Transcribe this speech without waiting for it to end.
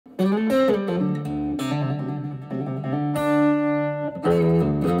So we'll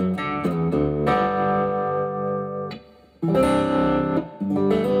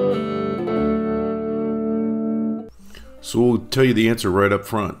tell you the answer right up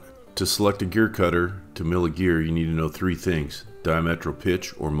front. To select a gear cutter to mill a gear, you need to know three things: diametral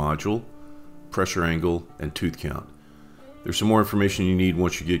pitch or module, pressure angle, and tooth count. There's some more information you need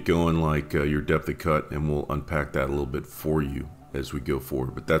once you get going, like your depth of cut, and we'll unpack that a little bit for you as we go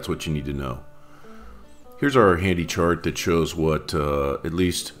forward, but that's what you need to know. Here's our handy chart that shows what at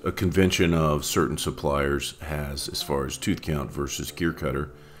least a convention of certain suppliers has as far as tooth count versus gear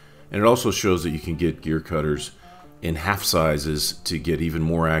cutter. And it also shows that you can get gear cutters in half sizes to get even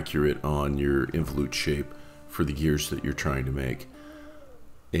more accurate on your involute shape for the gears that you're trying to make.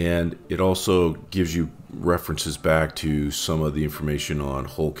 And it also gives you references back to some of the information on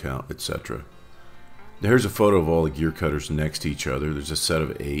hole count, etc. Now here's a photo of all the gear cutters next to each other. There's a set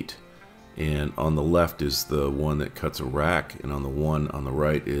of 8, and on the left is the one that cuts a rack, and on the one on the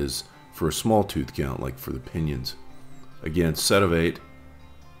right is for a small tooth count, like for the pinions. Again, set of 8,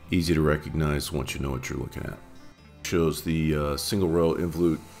 easy to recognize once you know what you're looking at. Shows the single row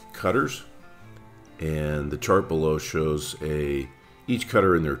involute cutters, and the chart below shows each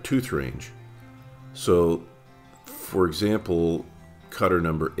cutter in their tooth range. So for example, cutter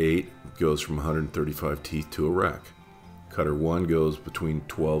number 8 goes from 135 teeth to a rack. Cutter 1 goes between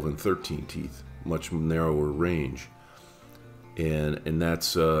 12 and 13 teeth, much narrower range. And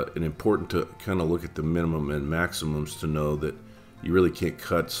that's important to kind of look at the minimum and maximums to know that you really can't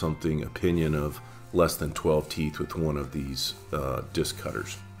cut something, a pinion of less than 12 teeth with one of these disc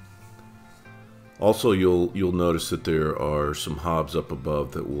cutters. Also, you'll notice that there are some hobs up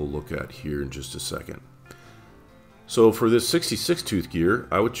above that we'll look at here in just a second. So for this 66 tooth gear,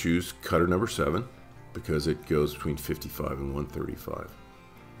 I would choose cutter number 7 because it goes between 55 and 135.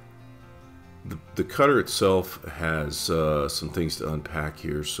 The cutter itself has some things to unpack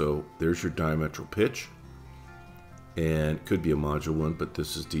here. So there's your diametral pitch, and could be a module one, but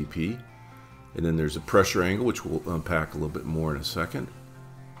this is DP. And then there's a pressure angle, which we'll unpack a little bit more in a second.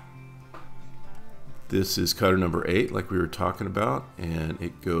 This is cutter number 8, like we were talking about, and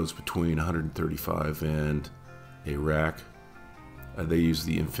it goes between 135 and a rack. They use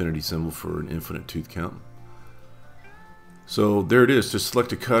the infinity symbol for an infinite tooth count. So there it is. To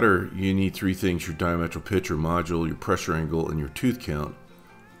select a cutter, you need three things: your diametral pitch or module, your pressure angle, and your tooth count.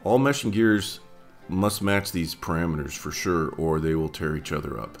 All meshing gears must match these parameters for sure, or they will tear each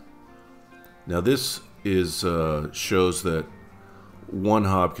other up. Now this shows that one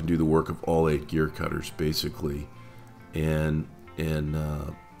hob can do the work of all 8 gear cutters basically, and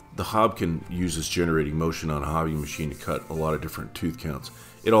the hob can use this generating motion on a hobby machine to cut a lot of different tooth counts.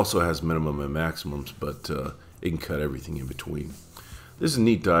 It also has minimum and maximums, but it can cut everything in between. This is a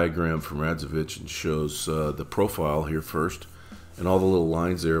neat diagram from Radzovich and shows the profile here first, and all the little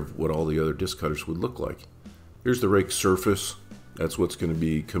lines there of what all the other disc cutters would look like. Here's the rake surface. That's what's going to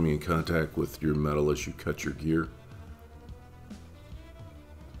be coming in contact with your metal as you cut your gear.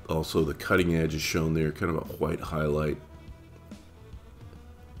 Also, the cutting edge is shown there, kind of a white highlight.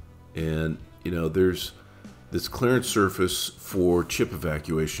 And you know, there's this clearance surface for chip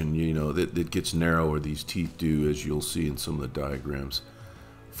evacuation, you know, that gets narrower, these teeth do, as you'll see in some of the diagrams.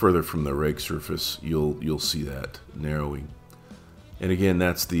 Further from the rake surface, you'll see that narrowing. And again,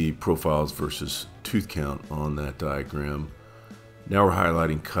 that's the profiles versus tooth count on that diagram. Now we're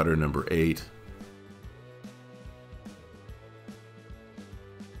highlighting cutter number 8.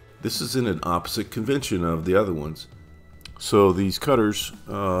 This is in an opposite convention of the other ones. So these cutters,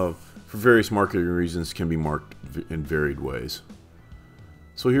 for various marketing reasons, can be marked in varied ways.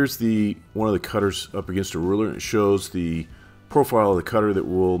 So here's one of the cutters up against a ruler, and it shows the profile of the cutter that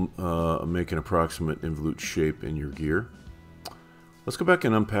will make an approximate involute shape in your gear. Let's go back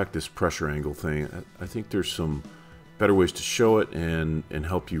and unpack this pressure angle thing. I think there's some better ways to show it and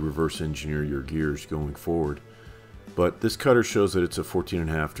help you reverse engineer your gears going forward. But this cutter shows that it's a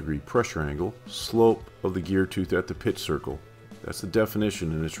 14.5 degree pressure angle, slope of the gear tooth at the pitch circle. That's the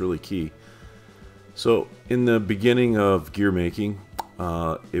definition, and it's really key. So in the beginning of gear making,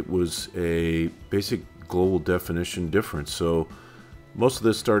 it was a basic global definition difference. So most of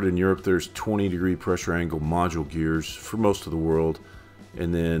this started in Europe. There's 20 degree pressure angle module gears for most of the world.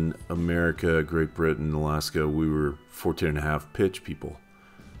 And then America, Great Britain, Alaska, we were 14.5 pitch people.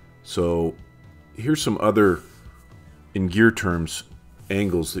 So here's some other, in gear terms,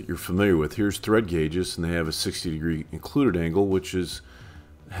 angles that you're familiar with. Here's thread gauges, and they have a 60 degree included angle, which is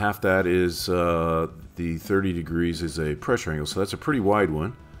half that is the 30 degrees is a pressure angle. So that's a pretty wide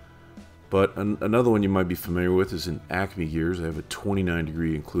one. But another one you might be familiar with is in Acme gears. They have a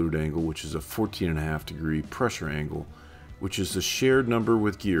 29-degree included angle, which is a 14.5-degree pressure angle, which is a shared number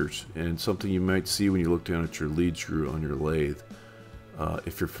with gears, and something you might see when you look down at your lead screw on your lathe,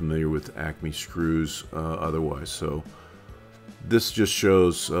 if you're familiar with Acme screws otherwise. So this just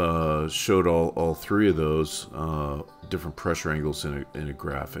showed all three of those different pressure angles in a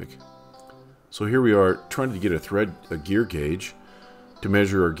graphic. So here we are trying to get a gear gauge to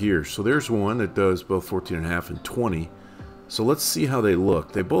measure our gears. So there's one that does both 14.5 and 20. So let's see how they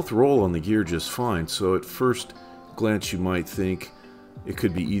look. They both roll on the gear just fine. So at first glance you might think it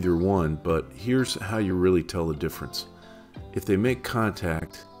could be either one, but here's how you really tell the difference. If they make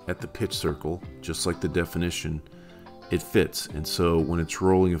contact at the pitch circle, just like the definition, it fits. And so when it's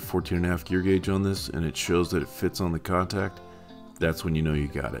rolling a 14.5 gear gauge on this and it shows that it fits on the contact, that's when you know you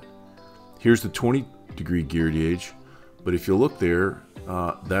got it. Here's the 20-degree gear gauge, but if you look there,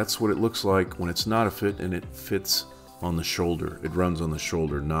 that's what it looks like when it's not a fit and it fits on the shoulder. It runs on the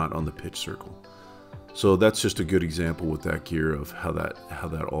shoulder, not on the pitch circle. So that's just a good example with that gear of how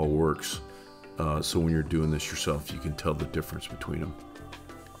that all works. So when you're doing this yourself, you can tell the difference between them.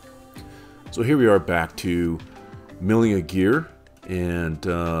 So here we are back to milling a gear and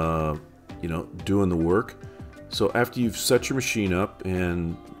doing the work. So after you've set your machine up,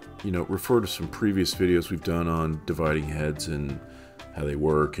 and refer to some previous videos we've done on dividing heads and how they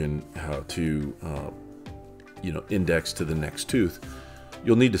work and how to index to the next tooth,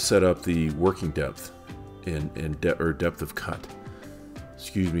 you'll need to set up the working depth or depth of cut.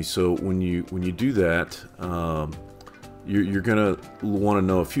 Excuse me. So when you do that, you're gonna want to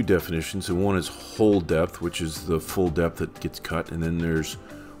know a few definitions, and one is hole depth, which is the full depth that gets cut, and then there's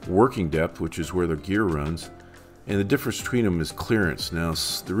working depth, which is where the gear runs. And the difference between them is clearance. Now,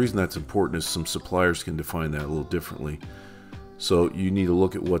 the reason that's important is some suppliers can define that a little differently. So you need to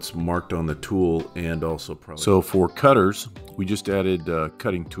look at what's marked on the tool, and also probably. So for cutters, we just added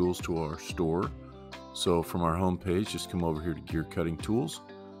cutting tools to our store. So from our home page, just come over here to Gear Cutting Tools.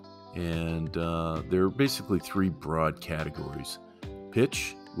 And there are basically three broad categories.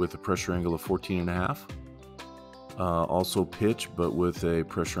 Pitch with a pressure angle of 14.5. Also pitch, but with a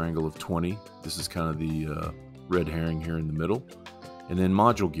pressure angle of 20. This is kind of the red herring here in the middle. And then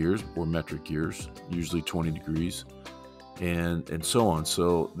module gears or metric gears, usually 20 degrees, and so on.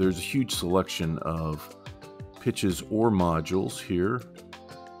 So there's a huge selection of pitches or modules here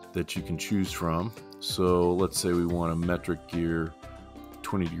that you can choose from. So let's say we want a metric gear,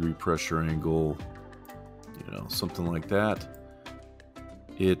 20-degree pressure angle, something like that.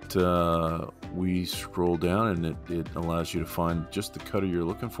 We scroll down and it allows you to find just the cutter you're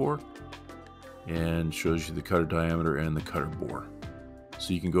looking for, and shows you the cutter diameter and the cutter bore.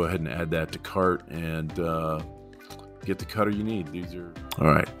 So you can go ahead and add that to cart and get the cutter you need. All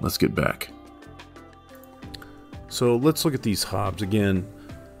right, let's get back. So let's look at these hobs again.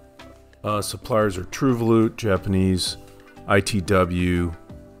 Suppliers are Involute, Japanese, ITW,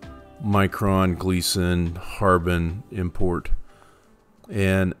 Micron, Gleason, Harbin, Import.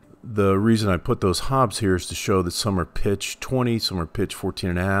 And the reason I put those hobs here is to show that some are pitch 20, some are pitch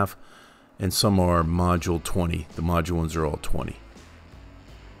 14.5, and some are module 20. The module ones are all 20.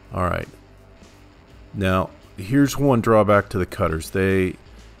 All right. Now, here's one drawback to the cutters. In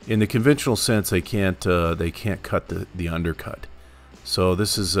the conventional sense, they can't cut the undercut. So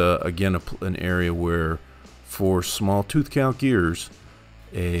this is again an area where, for small tooth count gears,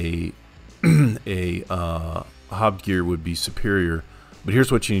 a hob gear would be superior. But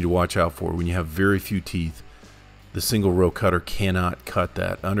here's what you need to watch out for. When you have very few teeth, the single row cutter cannot cut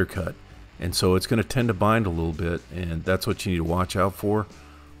that undercut, and so it's going to tend to bind a little bit, and that's what you need to watch out for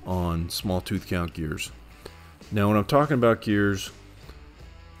on small tooth count gears. Now, when I'm talking about gears,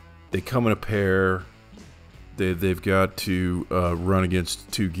 they come in a pair. They've got to run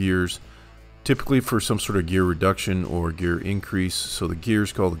against two gears, typically for some sort of gear reduction or gear increase. So the gear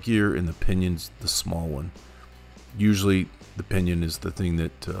is called the gear, and the pinion's the small one. Usually the pinion is the thing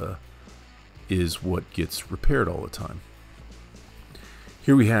that is what gets repaired all the time.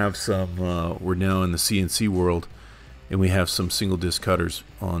 Here we have some, we're now in the CNC world, and we have some single disc cutters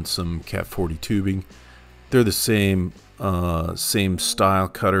on some Cat 40 tubing. They're the same style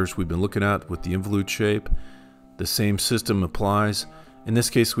cutters we've been looking at with the Involute shape. The same system applies. In this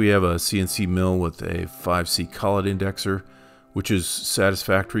case, we have a CNC mill with a 5C collet indexer, which is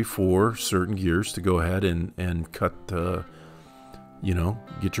satisfactory for certain gears to go ahead and cut,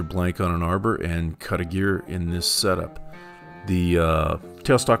 get your blank on an arbor and cut a gear in this setup. The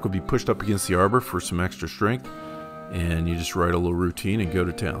tailstock will be pushed up against the arbor for some extra strength, and you just write a little routine and go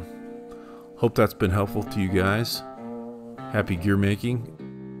to town. Hope that's been helpful to you guys. Happy gear making,